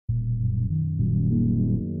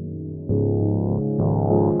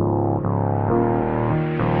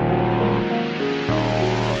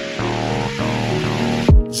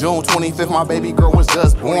June 25th, my baby girl was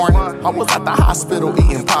just born. I was at the hospital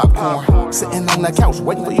eating popcorn, sitting on the couch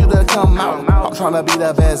waiting for you to come out. I'm trying to be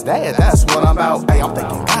the best dad, that's what I'm about. Hey, I'm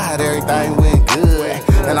thinking, God, everything went good,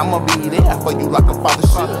 and I'ma be there for you like a father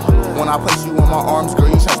should. When I place you in my arms, girl,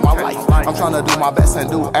 you changed my life. I'm trying to do my best and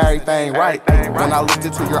do everything right. When I looked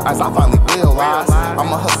into your eyes, I finally realized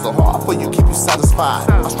I'ma hustle hard for you, keep you satisfied.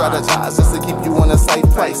 I strategize just to keep you in a safe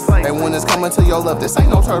place. And when it's coming to your love, this ain't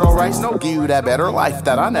no turtle race. Give you that better life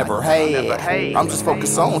that I never had. I'm just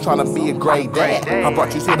focused on trying to be a great dad. I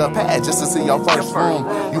brought you to the pad just to see your first room.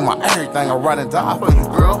 You my everything, I'll ride and die for you,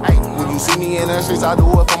 girl. When you see me in the streets, I do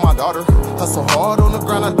it for my daughter. Hustle hard on the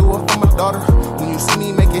ground, I do it for my daughter. When you see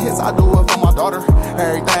me making hits, I do it for my daughter.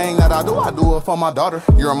 Everything that I do it for my daughter.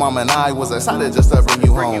 Your mom and I was excited just to bring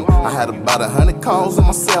you home. I had about 100 calls on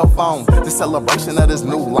my cell phone. The celebration of this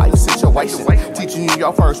new life situation. Teaching you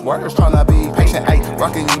your first words, trying to be patient. Ay,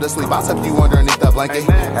 rocking you to sleep, I tuck you underneath the blanket.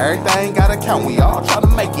 Everything gotta count, we all try to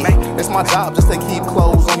make it. It's my job just to keep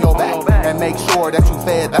clothes on your back and make sure that you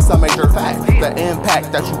fed, that's a major fact. The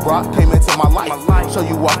impact that you brought came into my life. Show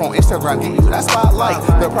you up on Instagram, give you that spotlight.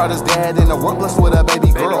 The proudest dad in the world, blessed with a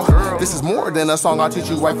baby girl. This is more than a song, I'll teach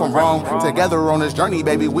you right from wrong. Together on this journey,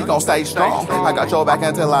 baby, we gon' stay strong. I got your back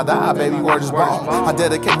until I die, baby, word is bond. I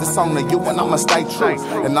dedicate this song to you and I'ma stay true.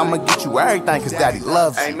 And I'ma get you everything cause daddy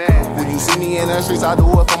loves you. When you see me in the streets, I do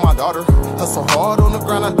it for my daughter. Hustle hard on the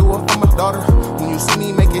ground, I do it for my daughter. When you see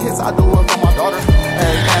me making hits, I do it for my daughter.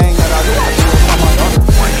 Everything